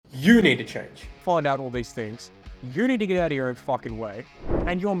You need to change. Find out all these things. You need to get out of your own fucking way.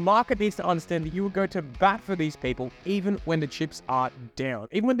 And your market needs to understand that you will go to bat for these people even when the chips are down.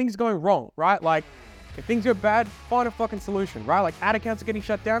 Even when things are going wrong, right? Like, if things go bad, find a fucking solution, right? Like, ad accounts are getting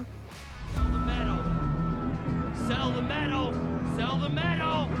shut down. Sell the metal. Sell the metal. Sell the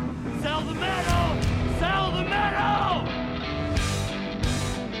metal. Sell the metal. Sell the metal.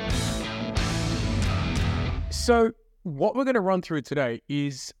 So what we're going to run through today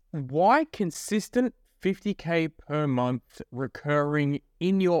is why consistent 50K per month recurring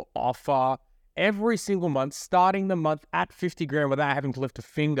in your offer every single month, starting the month at 50 grand without having to lift a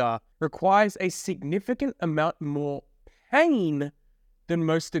finger, requires a significant amount more pain than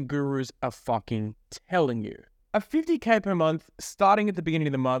most of the gurus are fucking telling you. A 50K per month, starting at the beginning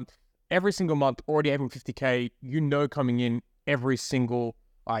of the month, every single month, already having 50K, coming in every single,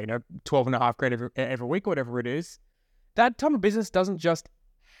 12 and a half grand every week, whatever it is. That type of business doesn't just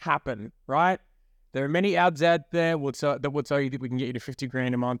happen, right? There are many ads out there that will tell you that we can get you to 50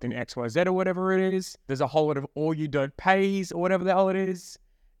 grand a month in XYZ or whatever it is. There's a whole lot of all you don't pays or whatever the hell it is.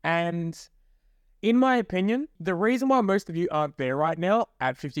 And in my opinion, the reason why most of you aren't there right now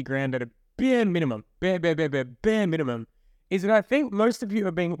at 50 grand at a bare minimum, bare minimum, is that I think most of you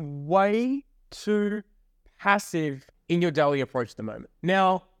are being way too passive in your daily approach at the moment.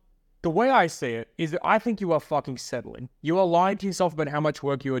 Now, the way I see it is that I think you are fucking settling. You are lying to yourself about how much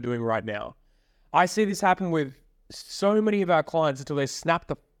work you are doing right now. I see this happen with so many of our clients until they snap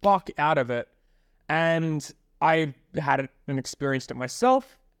the fuck out of it. And I've had it and experienced it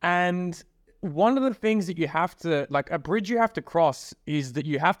myself. And one of the things that you have to, like a bridge you have to cross, is that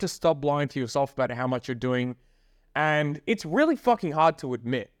you have to stop lying to yourself about how much you're doing. And it's really fucking hard to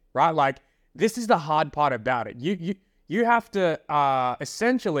admit, right? Like, this is the hard part about it. You have to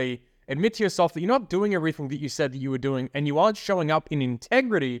essentially admit to yourself that you're not doing everything that you said that you were doing, and you aren't showing up in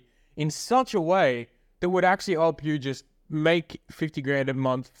integrity in such a way that would actually help you just make 50 grand a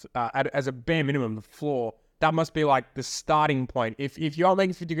month as a bare minimum, the floor. That must be like the starting point. If you are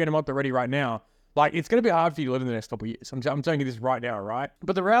making 50 grand a month already right now, like, it's going to be hard for you to live in the next couple of years. I'm telling you this right now, right?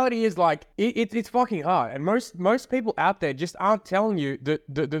 But the reality is, like, it's fucking hard. And most people out there just aren't telling you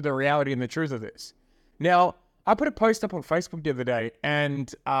the reality and the truth of this. Now, I put a post up on Facebook the other day,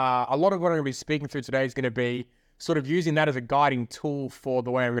 and a lot of what I'm going to be speaking through today is going to be sort of using that as a guiding tool for the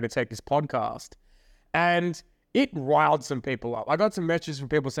way I'm going to take this podcast. And it riled some people up. I got some messages from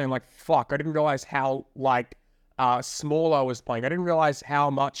people saying, like, fuck, I didn't realize how, small I was playing. I didn't realize how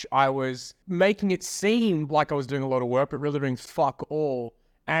much I was making it seem like I was doing a lot of work, but really doing fuck all.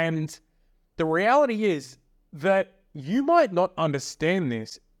 And the reality is that you might not understand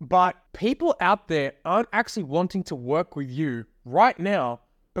this, but people out there aren't actually wanting to work with you right now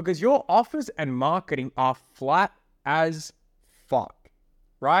because your offers and marketing are flat as fuck,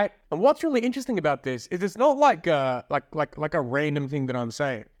 right? And what's really interesting about this is it's not like a random thing that I'm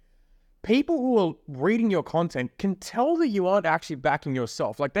saying. People who are reading your content can tell that you aren't actually backing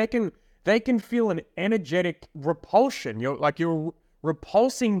yourself. Like, they can feel an energetic repulsion. You're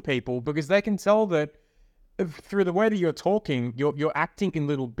repulsing people because they can tell that through the way that you're talking, you're acting in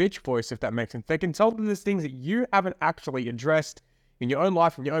little bitch voice, if that makes sense. They can tell that there's things that you haven't actually addressed in your own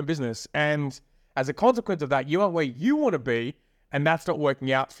life, in your own business. And as a consequence of that, you aren't where you want to be, and that's not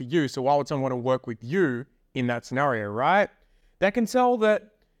working out for you. So why would someone want to work with you in that scenario, right? They can tell that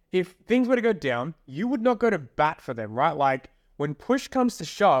if things were to go down, you would not go to bat for them, right? Like, when push comes to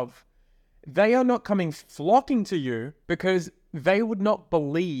shove, they are not coming flocking to you because they would not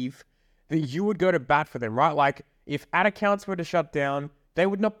believe that you would go to bat for them, right? Like, if ad accounts were to shut down, they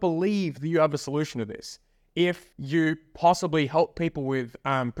would not believe that you have a solution to this. If you possibly help people with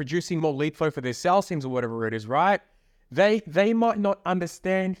producing more lead flow for their sales teams or whatever it is, right? They might not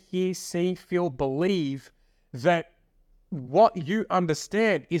understand, hear, see, feel, believe that what you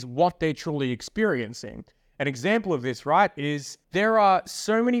understand is what they're truly experiencing. An example of this, right, is there are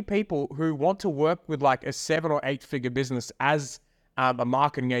so many people who want to work with like a 7 or 8 figure business as a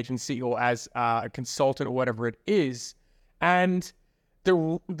marketing agency or as a consultant or whatever it is. And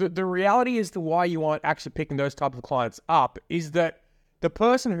the reality is why you aren't actually picking those type of clients up is that the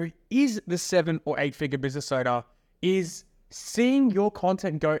person who is the 7 or 8 figure business owner is seeing your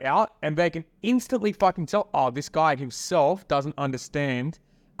content go out, and they can instantly fucking tell, oh, this guy himself doesn't understand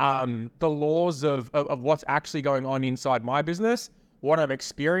the laws of what's actually going on inside my business, what I'm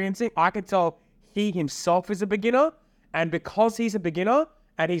experiencing. I can tell he himself is a beginner, and because he's a beginner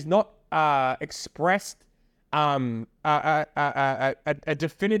and he's not expressed a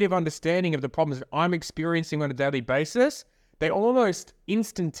definitive understanding of the problems that I'm experiencing on a daily basis, they almost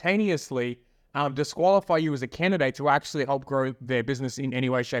instantaneously disqualify you as a candidate to actually help grow their business in any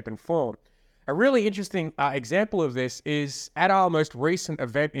way, shape, and form. A really interesting example of this is at our most recent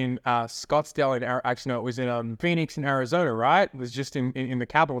event in Scottsdale, it was in Phoenix in Arizona, right? It was just in the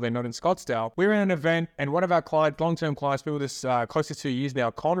capital there, not in Scottsdale. We were in an event, and one of our clients, long-term clients, been with us close to 2 years now,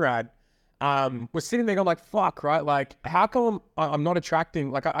 Conrad, was sitting there going like, fuck, right? Like, how come I'm not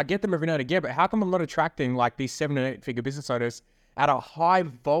attracting, like, I get them every now and again, but how come I'm not attracting like these 7 and 8 figure business owners at a high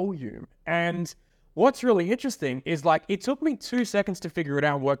volume? And what's really interesting is like, it took me 2 seconds to figure it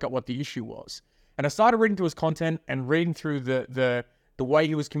out and work out what the issue was. And I started reading through his content and reading through the way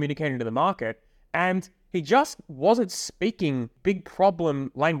he was communicating to the market. And he just wasn't speaking big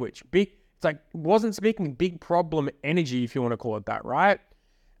problem language. Wasn't speaking big problem energy, if you want to call it that, right?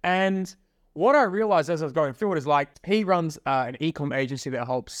 And what I realized as I was going through it is like, he runs an e-com agency that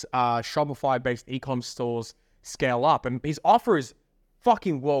helps Shopify-based e-com stores scale up. And his offer is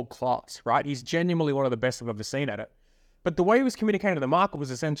fucking world-class, right? He's genuinely one of the best I've ever seen at it. But the way he was communicating to the market was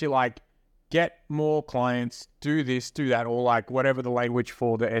essentially like, get more clients, do this, do that, or like whatever the language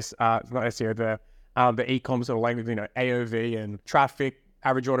for the not SEO, the e-com sort of language, AOV and traffic,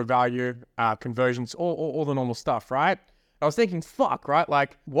 average order value, conversions, all the normal stuff, right? I was thinking, fuck, right?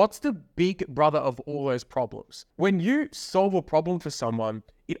 Like, what's the big brother of all those problems? When you solve a problem for someone,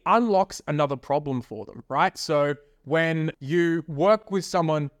 it unlocks another problem for them, right? So when you work with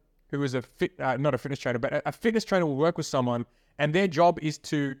someone who is not a fitness trainer, but a fitness trainer will work with someone and their job is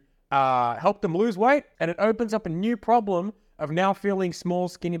to help them lose weight, and it opens up a new problem of now feeling small,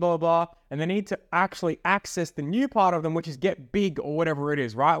 skinny, blah, blah, blah, and they need to actually access the new part of them, which is get big or whatever it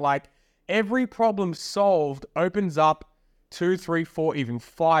is, right? Like, every problem solved opens up 2, 3, 4, even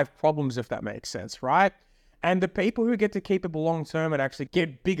 5 problems, if that makes sense, right? And the people who get to keep it long term and actually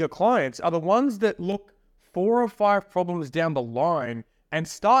get bigger clients are the ones that look 4 or 5 problems down the line and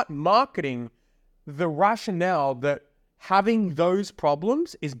start marketing the rationale that having those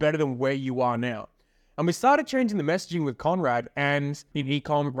problems is better than where you are now. And we started changing the messaging with Conrad, and in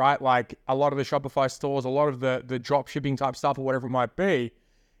e-com, right? Like a lot of the Shopify stores, a lot of the drop shipping type stuff or whatever it might be,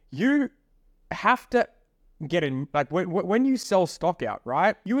 you have to get in, like when you sell stock out,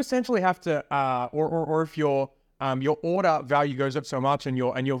 right? You essentially have to, or if your order value goes up so much and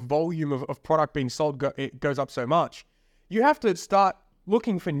your volume of product being sold it goes up so much, you have to start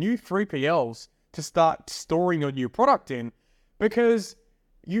looking for new 3PLs to start storing your new product in, because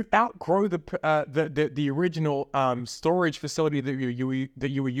you outgrow the original storage facility that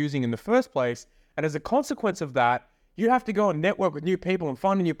you were using in the first place, and as a consequence of that, you have to go and network with new people and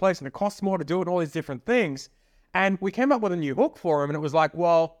find a new place, and it costs more to do it, and all these different things. And we came up with a new hook for him, and it was like,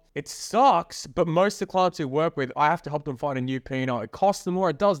 well, it sucks, but most of the clients we work with, I have to help them find a new P&L. It costs them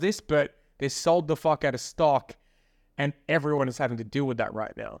more, it does this, but they're sold the fuck out of stock, and everyone is having to deal with that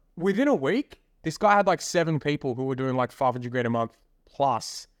right now. Within a week, this guy had like 7 people who were doing like $500,000 a month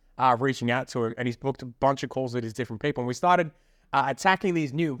plus reaching out to him, and he's booked a bunch of calls with his different people. And we started attacking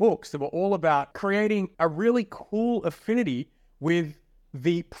these new hooks that were all about creating a really cool affinity with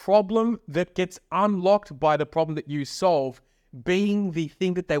the problem that gets unlocked by the problem that you solve being the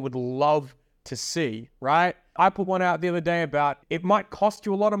thing that they would love to see, right? I put one out the other day about it might cost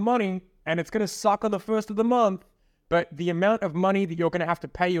you a lot of money and it's going to suck on the first of the month, but the amount of money that you're going to have to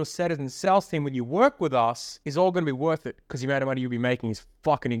pay your setters and sales team when you work with us is all going to be worth it, because the amount of money you'll be making is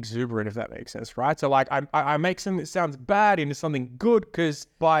fucking exuberant, if that makes sense, right? So like I make something that sounds bad into something good, because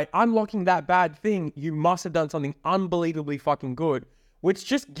by unlocking that bad thing, you must have done something unbelievably fucking good, which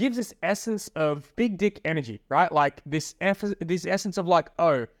just gives this essence of big dick energy, right? Like this essence of like,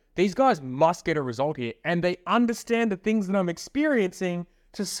 oh, these guys must get a result here, and they understand the things that I'm experiencing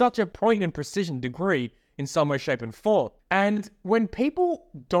to such a point and precision degree in some way, shape, and form. And when people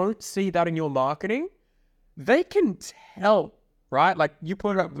don't see that in your marketing, they can tell, right? Like you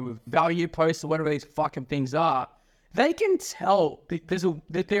put up the value posts or whatever these fucking things are, they can tell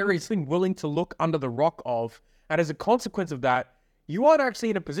that there is something willing to look under the rock of. And as a consequence of that, you are actually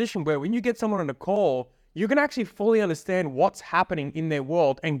in a position where when you get someone on a call, you can actually fully understand what's happening in their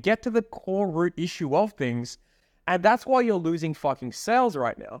world and get to the core root issue of things. And that's why you're losing fucking sales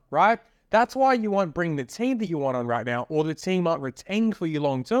right now, right? That's why you aren't bringing the team that you want on right now, or the team aren't retaining for you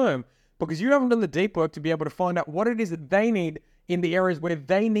long term, because you haven't done the deep work to be able to find out what it is that they need in the areas where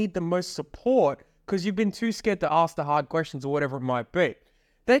they need the most support, because you've been too scared to ask the hard questions or whatever it might be.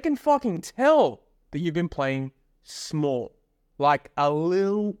 They can fucking tell that you've been playing small, like a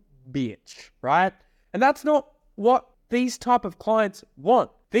little bitch, right? And that's not what these type of clients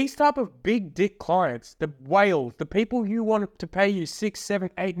want. These type of big dick clients, the whales, the people who want to pay you 6, 7,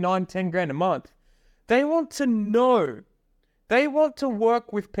 8, 9, 10 grand a month, they want to know They want to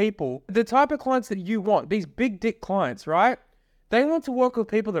work with people, the type of clients that you want, these big dick clients, right? They want to work with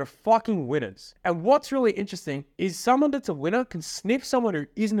people that are fucking winners. And what's really interesting is someone that's a winner can sniff someone who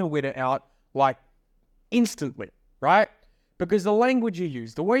isn't a winner out like instantly, right? Because the language you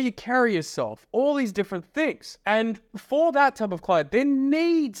use, the way you carry yourself, all these different things. And for that type of client, there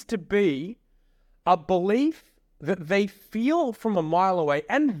needs to be a belief that they feel from a mile away,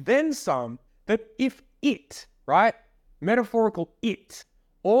 and then some, that if it, right, metaphorical it,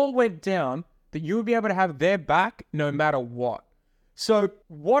 all went down, that you would be able to have their back no matter what. So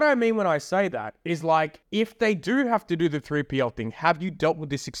what I mean when I say that is like, if they do have to do the 3PL thing, have you dealt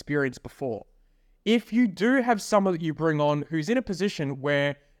with this experience before? If you do have someone that you bring on who's in a position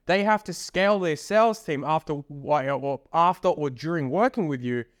where they have to scale their sales team after or during working with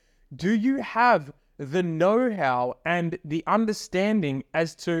you, do you have the know-how and the understanding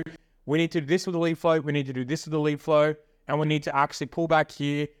as to, we need to do this with the lead flow, we need to do this with the lead flow, and we need to actually pull back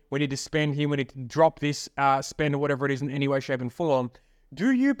here, we need to spend here, we need to drop this spend or whatever it is in any way, shape, and form.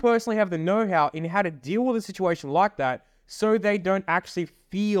 Do you personally have the know-how in how to deal with a situation like that so they don't actually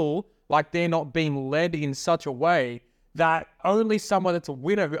feel like they're not being led in such a way that only someone that's a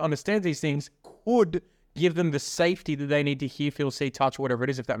winner who understands these things could give them the safety that they need to hear, feel, see, touch, whatever it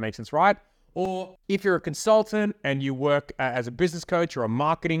is, if that makes sense, right? Or if you're a consultant and you work as a business coach or a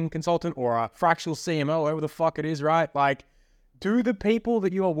marketing consultant or a fractional CMO, whatever the fuck it is, right? Like, do the people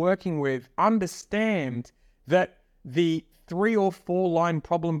that you are working with understand that the 3 or 4 line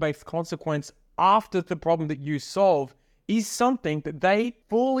problem-based consequence after the problem that you solve is something that they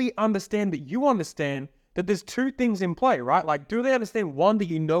fully understand, that you understand, that there's 2 things in play, right? Like, do they understand, one, that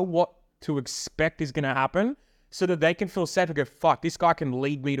you know what to expect is going to happen so that they can feel safe and go, fuck, this guy can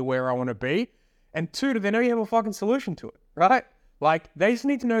lead me to where I want to be? And 2, do they know you have a fucking solution to it, right? Like, they just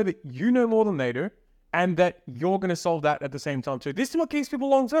need to know that you know more than they do and that you're going to solve that at the same time too. This is what keeps people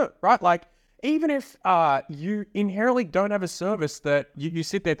long-term, right? Like, even if you inherently don't have a service that you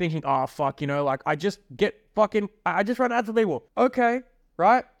sit there thinking, oh, fuck, like, I just run ads for people. Okay,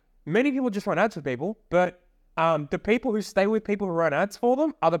 right? Many people just run ads for people, but the people who stay with people who run ads for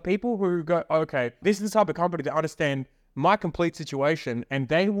them are the people who go, okay, this is the type of company that understand my complete situation, and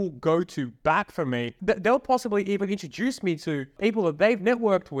they will go to bat for me. They'll possibly even introduce me to people that they've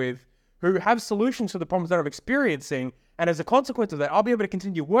networked with who have solutions to the problems that I'm experiencing, and as a consequence of that, I'll be able to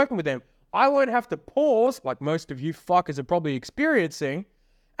continue working with them. I won't have to pause, like most of you fuckers are probably experiencing,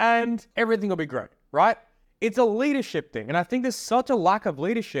 and everything will be great, right? It's a leadership thing, and I think there's such a lack of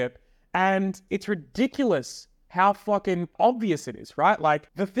leadership, and it's ridiculous how fucking obvious it is, right? Like,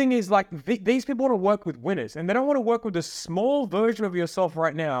 the thing is, like, these people want to work with winners, and they don't want to work with a small version of yourself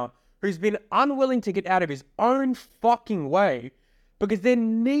right now who's been unwilling to get out of his own fucking way, because there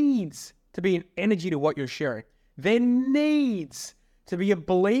needs to be an energy to what you're sharing. There needs to be a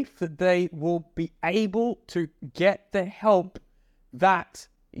belief that they will be able to get the help that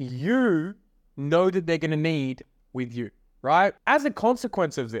you know that they're going to need with you, right? As a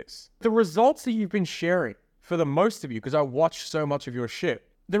consequence of this, the results that you've been sharing, for the most of you, because I watch so much of your shit,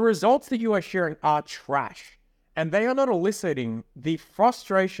 the results that you are sharing are trash. And they are not eliciting the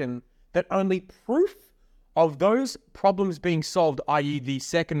frustration that only proof of those problems being solved, i.e. the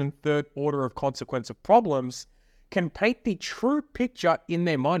second and third order of consequence of problems, can paint the true picture in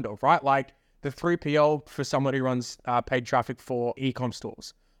their mind of, right? Like the 3PL for someone who runs paid traffic for e-com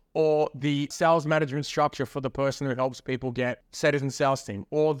stores, or the sales management structure for the person who helps people get setters and sales team,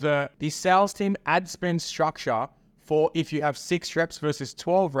 or the sales team ad spend structure for if you have 6 reps versus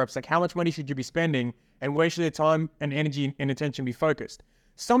 12 reps, like how much money should you be spending and where should their time and energy and attention be focused?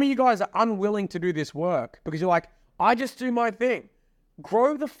 Some of you guys are unwilling to do this work because you're like, I just do my thing.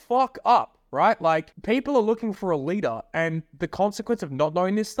 Grow the fuck up, right? Like, people are looking for a leader, and the consequence of not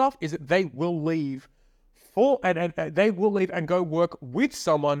knowing this stuff is that they will leave they will leave and go work with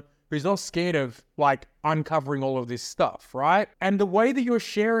someone who's not scared of, like, uncovering all of this stuff, right? And the way that you're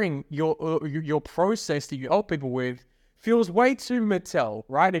sharing your process that you help people with feels way too Mattel,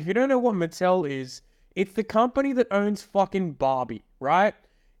 right? If you don't know what Mattel is, it's the company that owns fucking Barbie, right?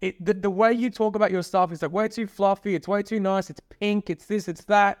 The way you talk about your stuff is like way too fluffy, it's way too nice, it's pink, it's this, it's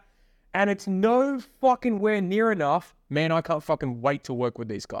that, and it's no fucking where near enough. Man, I can't fucking wait to work with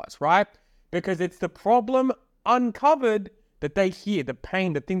these guys, right? Because it's the problem uncovered that they hear, the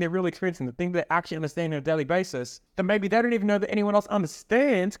pain, the thing they're really experiencing, the thing they actually understand on a daily basis, that maybe they don't even know that anyone else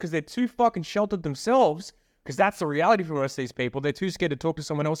understands because they're too fucking sheltered themselves, because that's the reality for most of these people. They're too scared to talk to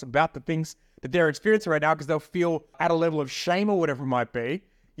someone else about the things that they're experiencing right now because they'll feel at a level of shame or whatever it might be.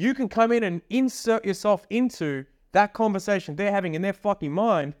 You can come in and insert yourself into that conversation they're having in their fucking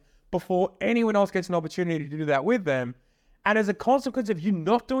mind before anyone else gets an opportunity to do that with them. And as a consequence of you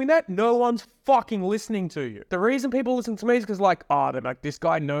not doing that, no one's fucking listening to you. The reason people listen to me is because like, oh, they're like, this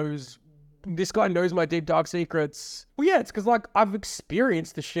guy knows my deep dark secrets. Well, yeah, it's because like I've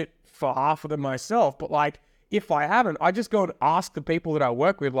experienced the shit for half of them myself. But like, if I haven't, I just go and ask the people that I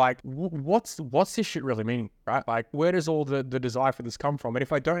work with, like, what's this shit really mean, right? Like, where does all the desire for this come from? And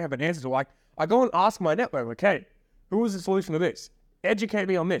if I don't have an answer to, like, I go and ask my network, like, hey, who is the solution to this? Educate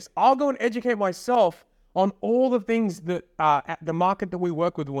me on this. I'll go and educate myself on all the things that at the market that we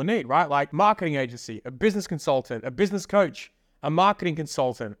work with will need, right? Like marketing agency, a business consultant, a business coach, a marketing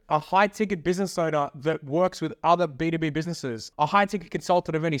consultant, a high-ticket business owner that works with other B2B businesses, a high-ticket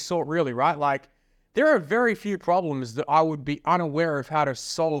consultant of any sort, really, right? Like, there are very few problems that I would be unaware of how to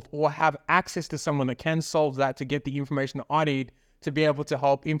solve or have access to someone that can solve that to get the information that I need to be able to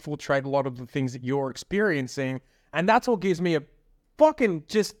help infiltrate a lot of the things that you're experiencing. And that's what gives me a fucking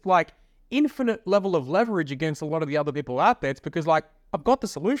just like infinite level of leverage against a lot of the other people out there. It's because like, I've got the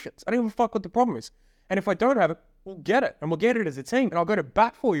solutions. I don't give a fuck what the problem is. And if I don't have it, we'll get it. And we'll get it as a team. And I'll go to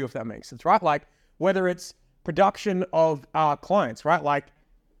bat for you if that makes sense, right? Like whether it's production of our clients, right? Like,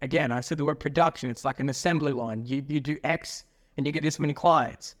 again, I said the word production. It's like an assembly line. You do X and you get this many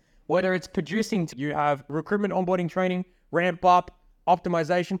clients. Whether it's producing, you have recruitment, onboarding, training, ramp up,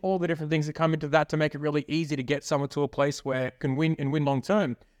 optimization, all the different things that come into that to make it really easy to get someone to a place where it can win and win long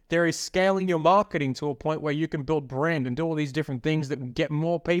term. There is scaling your marketing to a point where you can build brand and do all these different things that can get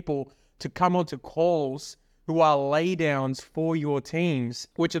more people to come onto calls who are laydowns for your teams,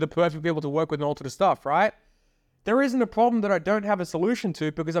 which are the perfect people to work with and all to the stuff, right? There isn't a problem that I don't have a solution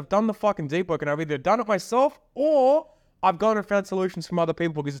to because I've done the fucking deep work and I've either done it myself or I've gone and found solutions from other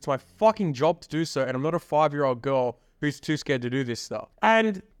people because it's my fucking job to do so and I'm not a 5-year-old girl who's too scared to do this stuff.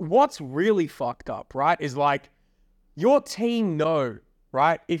 And what's really fucked up, right, is like your team know,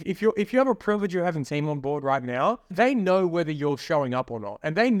 right? If you have a privilege of having team on board right now, they know whether you're showing up or not.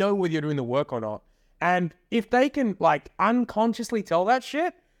 And they know whether you're doing the work or not. And if they can like unconsciously tell that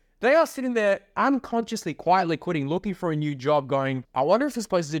shit, they are sitting there unconsciously, quietly quitting, looking for a new job going, I wonder if this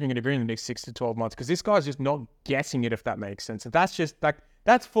place is even going to be in the next 6 to 12 months because this guy's just not getting it, if that makes sense. And that's just like,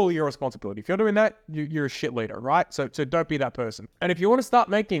 that's fully your responsibility. If you're doing that, you're a shit leader, right? So don't be that person. And if you want to start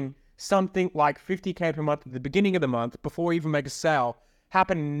making something like 50K per month at the beginning of the month before you even make a sale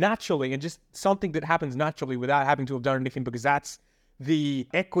happen naturally and just something that happens naturally without having to have done anything because that's the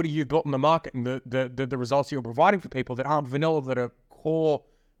equity you've built in the market and the results you're providing for people that aren't vanilla, that are core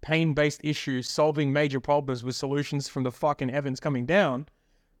pain-based issues, solving major problems with solutions from the fucking heavens coming down,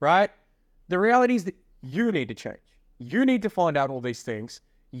 right? The reality is that you need to change. You need to find out all these things.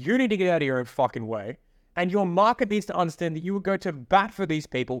 You need to get out of your own fucking way. And your market needs to understand that you will go to bat for these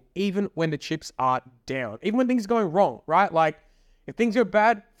people even when the chips are down. Even when things are going wrong, right? Like, if things go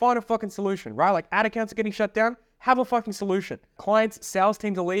bad, find a fucking solution, right? Like, ad accounts are getting shut down, have a fucking solution. Clients, sales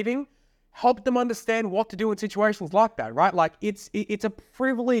teams are leaving, help them understand what to do in situations like that, right? Like, it's a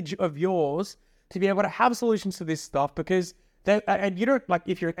privilege of yours to be able to have solutions to this stuff because and you don't, like,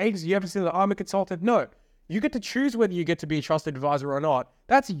 if you're an agency, you ever say that I'm a consultant? No. You get to choose whether you get to be a trusted advisor or not.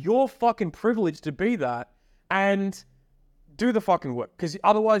 That's your fucking privilege to be that and do the fucking work because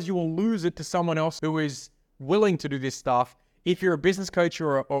otherwise you will lose it to someone else who is willing to do this stuff. If you're a business coach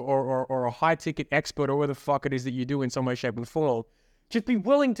or a high-ticket expert or whatever the fuck it is that you do in some way, shape, and form, just be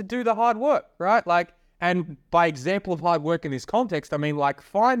willing to do the hard work, right? Like, and by example of hard work in this context, I mean, like,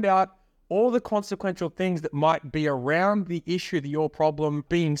 find out all the consequential things that might be around the issue that your problem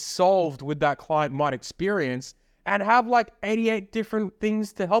being solved with that client might experience and have like 88 different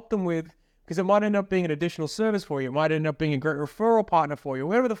things to help them with because it might end up being an additional service for you. It might end up being a great referral partner for you,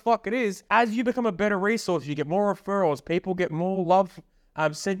 whatever the fuck it is. As you become a better resource, you get more referrals, people get more love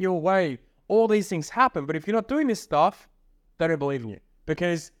sent your way. All these things happen. But if you're not doing this stuff, they don't believe in you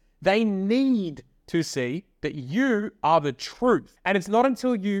because they need to see that you are the truth. And it's not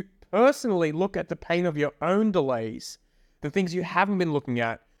until you personally look at the pain of your own delays, the things you haven't been looking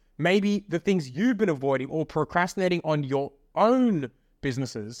at, maybe the things you've been avoiding or procrastinating on your own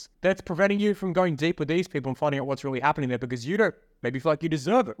businesses that's preventing you from going deep with these people and finding out what's really happening there because you don't maybe feel like you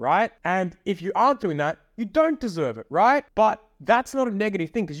deserve it, right? And if you aren't doing that, you don't deserve it, right? But that's not a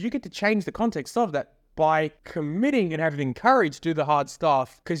negative thing because you get to change the context of that by committing and having courage to do the hard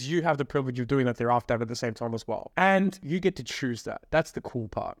stuff because you have the privilege of doing that thereafter at the same time as well. And you get to choose that. That's the cool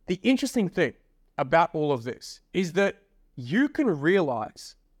part. The interesting thing about all of this is that you can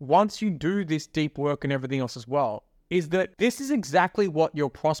realize once you do this deep work and everything else as well, is that this is exactly what your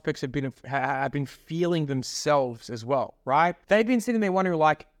prospects have been feeling themselves as well, right? They've been sitting there wondering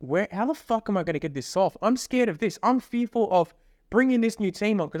like, how the fuck am I going to get this solved? I'm scared of this. I'm fearful of bringing this new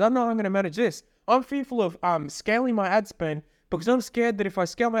team on because I know I'm going to manage this. I'm fearful of scaling my ad spend because I'm scared that if I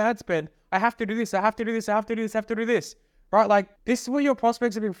scale my ad spend, I have to do this, I have to do this, I have to do this, I have to do this. Right? Like, this is what your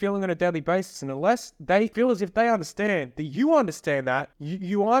prospects have been feeling on a daily basis. And unless they feel as if they understand that you understand that,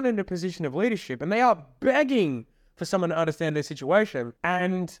 you aren't in a position of leadership. And they are begging for someone to understand their situation.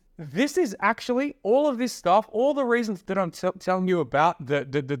 And this is actually all of this stuff, all the reasons that I'm telling you about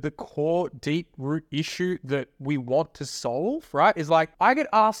the core deep root issue that we want to solve, right? Is like, I get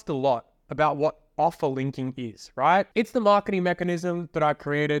asked a lot about what offer linking is, right? It's the marketing mechanism that I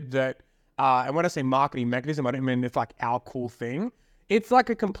created that, and when I say marketing mechanism, I don't mean it's like our cool thing. It's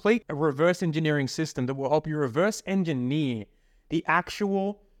like a complete reverse engineering system that will help you reverse engineer the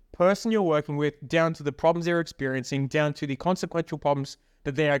actual person you're working with down to the problems they're experiencing, down to the consequential problems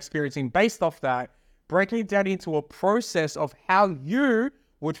that they're experiencing based off that, breaking it down into a process of how you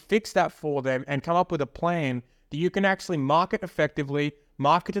would fix that for them and come up with a plan that you can actually market effectively,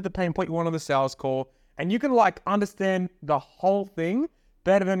 market to the pain point you want on the sales call, and you can like understand the whole thing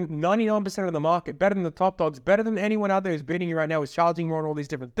better than 99% of the market, better than the top dogs, better than anyone out there who's beating you right now, is charging more on all these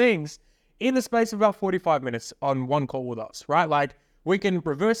different things in the space of about 45 minutes on one call with us, right? Like, we can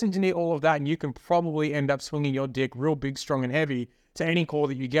reverse engineer all of that and you can probably end up swinging your dick real big, strong, and heavy to any call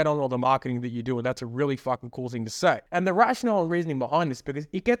that you get on or the marketing that you do. And that's a really fucking cool thing to say. And the rationale and reasoning behind this, because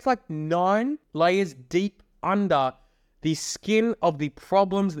it gets like 9 layers deep under the skin of the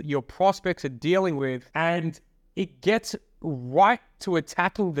problems that your prospects are dealing with. And it gets right to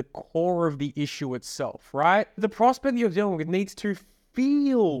attacking the core of the issue itself, right? The prospect that you're dealing with needs to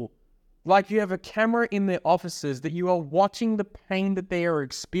feel like you have a camera in their offices, that you are watching the pain that they are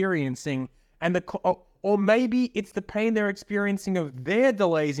experiencing, and or maybe it's the pain they're experiencing of their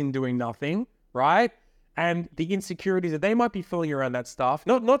delays in doing nothing, right? And the insecurities that they might be feeling around that stuff.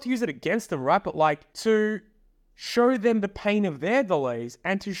 Not to use it against them, right? But like to show them the pain of their delays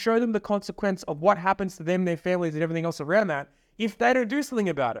and to show them the consequence of what happens to them, their families, and everything else around that if they don't do something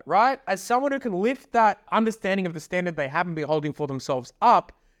about it, right? As someone who can lift that understanding of the standard they haven't been holding for themselves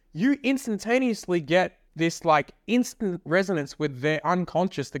up, you instantaneously get this like instant resonance with their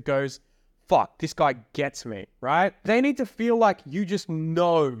unconscious that goes, fuck, this guy gets me, right? They need to feel like you just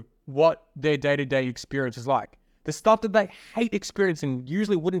know what their day-to-day experience is like. The stuff that they hate experiencing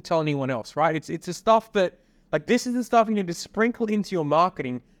usually wouldn't tell anyone else, right? It's the stuff that, like, this is the stuff you need to sprinkle into your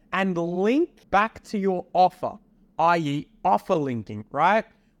marketing and link back to your offer, i.e. offer linking, right?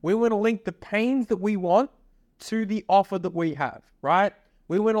 We want to link the pains that we want to the offer that we have, right?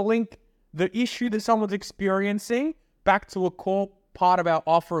 We want to link the issue that someone's experiencing back to a core part of our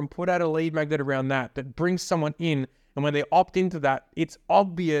offer and put out a lead magnet around that brings someone in. And when they opt into that, it's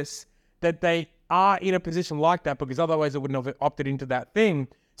obvious that they are in a position like that, because otherwise they wouldn't have opted into that thing.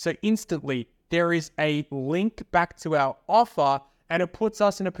 So instantly there is a link back to our offer, and it puts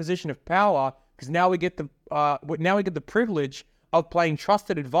us in a position of power, because now we get the privilege of playing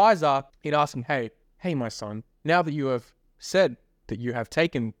trusted advisor in asking, hey, my son, now that you have said that you have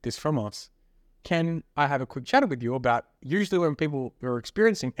taken this from us, can I have a quick chat with you about, usually when people are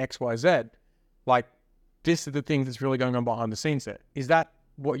experiencing X, Y, Z, like, this is the thing that's really going on behind the scenes there. Is that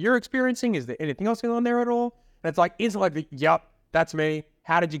what you're experiencing? Is there anything else going on there at all? And it's like, instantly, yep, that's me.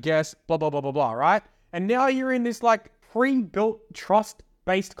 How did you guess? Blah, blah, blah, blah, blah, right? And now you're in this like pre-built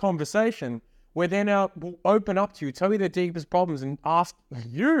trust-based conversation where they now will open up to you, tell you their deepest problems, and ask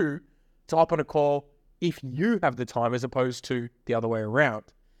you to hop on a call if you have the time, as opposed to the other way around.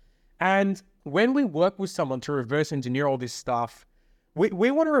 And when we work with someone to reverse engineer all this stuff,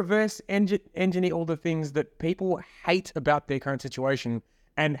 we want to reverse engineer all the things that people hate about their current situation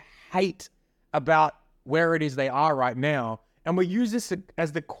and hate about where it is they are right now. And we use this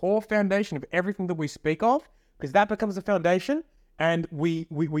as the core foundation of everything that we speak of, because that becomes the foundation. And we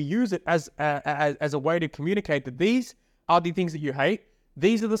use it as a way to communicate that these are the things that you hate.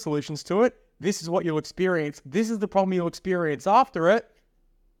 These are the solutions to it. This is what you'll experience. This is the problem you'll experience after it.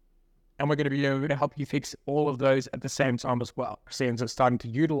 And we're going to be able to help you fix all of those at the same time as well. So starting to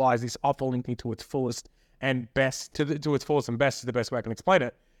utilize this offer linking to its fullest and best, to its fullest and best is the best way I can explain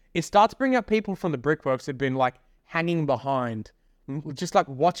it. It starts bringing up people from the brickworks that have been like hanging behind, just like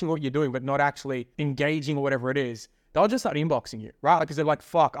watching what you're doing, but not actually engaging or whatever it is. They'll just start inboxing you, right? Because they're like,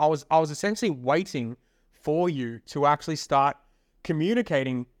 fuck, I was essentially waiting for you to actually start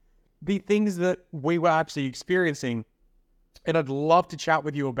communicating the things that we were actually experiencing. And I'd love to chat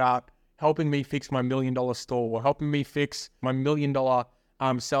with you about helping me fix my $1 million store, or helping me fix my $1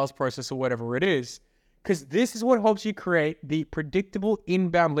 million sales process, or whatever it is. Because this is what helps you create the predictable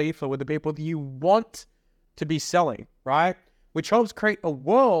inbound lead flow with the people that you want to be selling, right? Which helps create a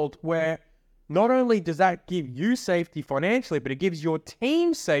world where not only does that give you safety financially, but it gives your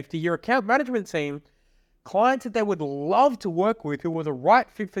team safety, your account management team, clients that they would love to work with, who are the right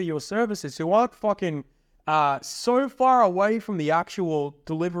fit for your services, who aren't fucking so far away from the actual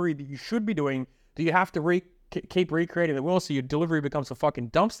delivery that you should be doing that you have to keep recreating the wheel, so your delivery becomes a fucking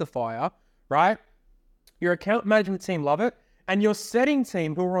dumpster fire, right? Your account management team love it, and your setting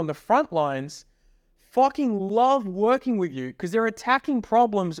team, who are on the front lines, fucking love working with you because they're attacking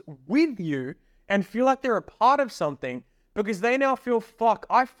problems with you and feel like they're a part of something because they now feel, fuck,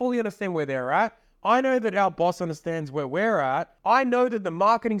 I fully understand where they're at. I know that our boss understands where we're at. I know that the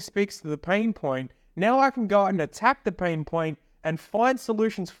marketing speaks to the pain point. Now I can go out and attack the pain point and find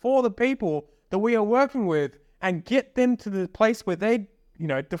solutions for the people that we are working with and get them to the place where they,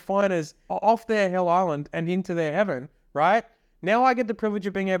 define as off their hell island and into their heaven, right? Now I get the privilege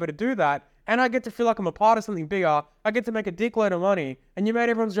of being able to do that, and I get to feel like I'm a part of something bigger. I get to make a dickload of money, and you made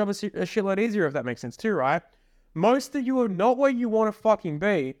everyone's job a shitload easier, if that makes sense too, right? Most of you are not where you want to fucking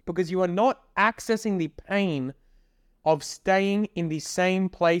be because you are not accessing the pain of staying in the same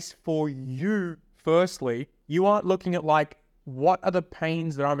place for you. Firstly, you aren't looking at like, what are the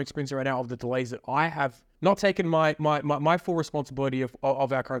pains that I'm experiencing right now of the delays that I have not taken my full responsibility of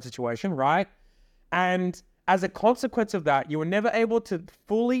our current situation, right? And as a consequence of that, you were never able to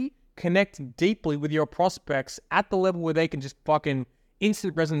fully connect deeply with your prospects at the level where they can just fucking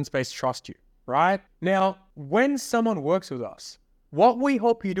instant resonance-based trust you, right? Now, when someone works with us, what we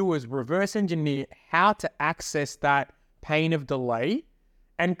hope you do is reverse engineer how to access that pain of delay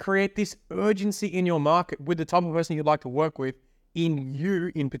and create this urgency in your market with the type of person you'd like to work with, in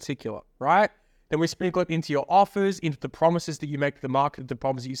you in particular, right? Then we sprinkle it into your offers, into the promises that you make to the market, the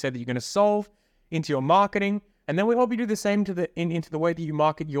problems that you said that you're going to solve, into your marketing. And then we hope you do the same into the way that you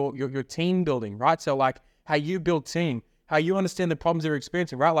market your team building, right? So like how you build team, how you understand the problems they're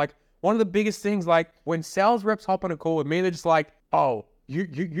experiencing, right? Like one of the biggest things, like when sales reps hop on a call with me, they're just like, oh,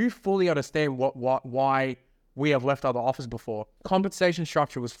 you fully understand why we have left other offers before. Compensation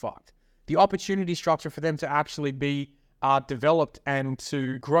structure was fucked. The opportunity structure for them to actually be developed and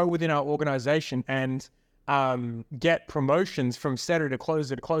to grow within our organization and get promotions from setter to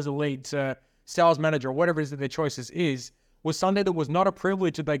closer lead to sales manager, or whatever it is that their choices is, was something that was not a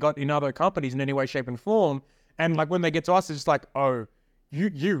privilege that they got in other companies in any way, shape, and form. And like when they get to us, it's just like, oh,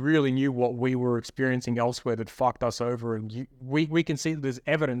 you really knew what we were experiencing elsewhere that fucked us over. And we can see that there's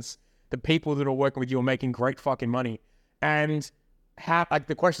evidence that people that are working with you are making great fucking money. And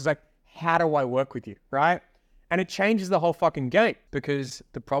the question is like, how do I work with you, right? And it changes the whole fucking game, because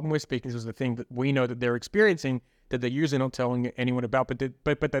the problem we're speaking is the thing that we know that they're experiencing that they're usually not telling anyone about, but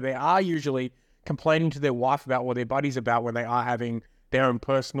that they are usually complaining to their wife about, or their buddies about, when they are having their own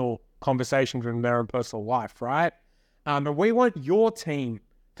personal conversations in their own personal life, right? And we want your team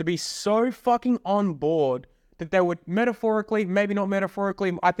to be so fucking on board that they would metaphorically, maybe not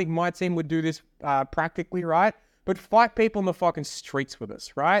metaphorically, I think my team would do this practically, right? But fight people in the fucking streets with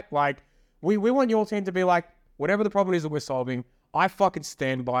us, right? Like, we want your team to be like, whatever the problem is that we're solving, I fucking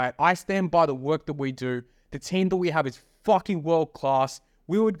stand by it. I stand by the work that we do. The team that we have is fucking world class.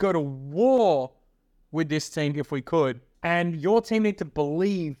 We would go to war with this team if we could. And your team need to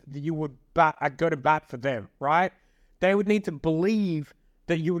believe that you would go to bat for them, right? They would need to believe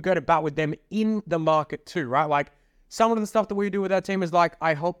that you would go to bat with them in the market too, right? Like, some of the stuff that we do with our team is like,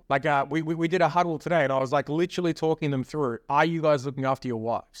 I hope, like, we did a huddle today, and I was like literally talking them through, are you guys looking after your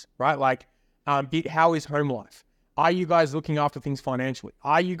wives, right? Like, how is home life? Are you guys looking after things financially?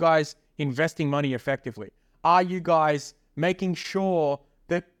 Are you guys investing money effectively? Are you guys making sure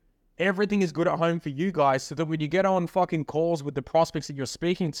that everything is good at home for you guys, so that when you get on fucking calls with the prospects that you're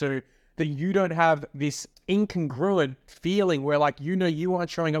speaking to, that you don't have this incongruent feeling where, like, you aren't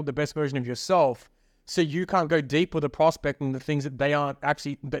showing up the best version of yourself, so you can't go deep with the prospect and the things that they aren't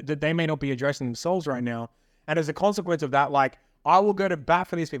actually, that they may not be addressing themselves right now. And as a consequence of that, like, I will go to bat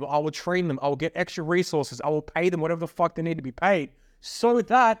for these people. I will train them. I will get extra resources. I will pay them whatever the fuck they need to be paid, so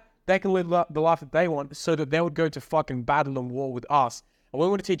that they can live the life that they want, so that they would go to fucking battle and war with us. And we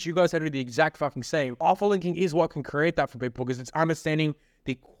want to teach you guys how to do the exact fucking same. Offer linking is what can create that for people, because it's understanding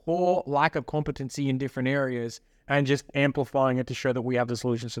the core lack of competency in different areas and just amplifying it to show that we have the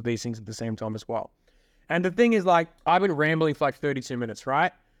solutions to these things at the same time as well. And the thing is, like, I've been rambling for like 32 minutes,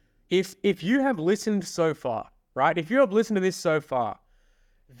 right? If you have listened so far, right? If you have listened to this so far,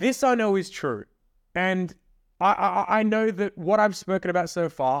 this I know is true. And I know that what I've spoken about so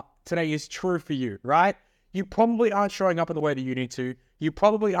far today is true for you, right? You probably aren't showing up in the way that you need to. You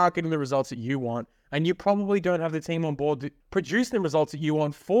probably aren't getting the results that you want. And you probably don't have the team on board to produce the results that you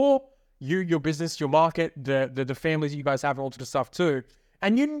want for you, your business, your market, the families you guys have, and all sorts of stuff too.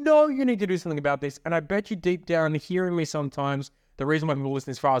 And you know you need to do something about this. And I bet you deep down, hearing me sometimes, the reason why people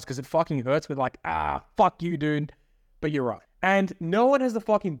listen this far is because it fucking hurts with like, fuck you, dude. But you're right. And no one has the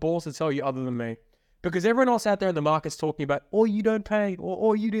fucking balls to tell you other than me. Because everyone else out there in the market's talking about, oh, you don't pay,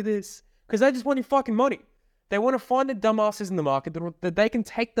 or you do this. Because they just want your fucking money. They want to find the dumbasses in the market that they can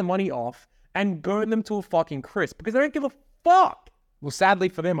take the money off and burn them to a fucking crisp. Because they don't give a fuck. Well, sadly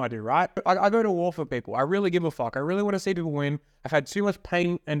for them, I do, right? I go to war for people. I really give a fuck. I really want to see people win. I've had too much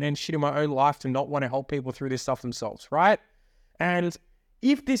pain and shit in my own life to not want to help people through this stuff themselves, right? And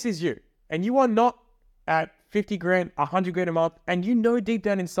if this is you, and you are not at 50 grand, 100 grand a month, and you know deep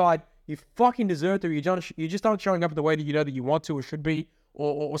down inside, you fucking deserve to, you just aren't showing up the way that you know that you want to or should be,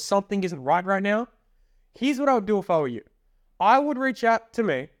 or something isn't right now, here's what I would do if I were you. I would reach out to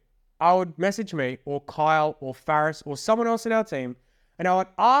me, I would message me, or Kyle, or Faris, or someone else in our team, and I would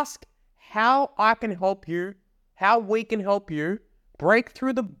ask how I can help you, how we can help you break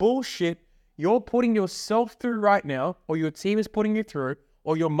through the bullshit you're putting yourself through right now, or your team is putting you through,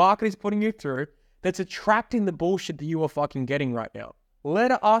 or your market is putting you through, that's attracting the bullshit that you are fucking getting right now.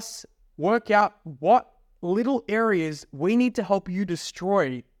 Let us work out what little areas we need to help you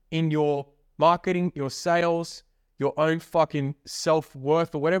destroy in your marketing, your sales, your own fucking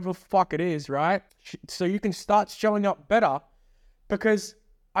self-worth, or whatever the fuck it is, right? So you can start showing up better, because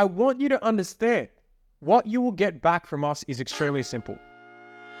I want you to understand what you will get back from us is extremely simple.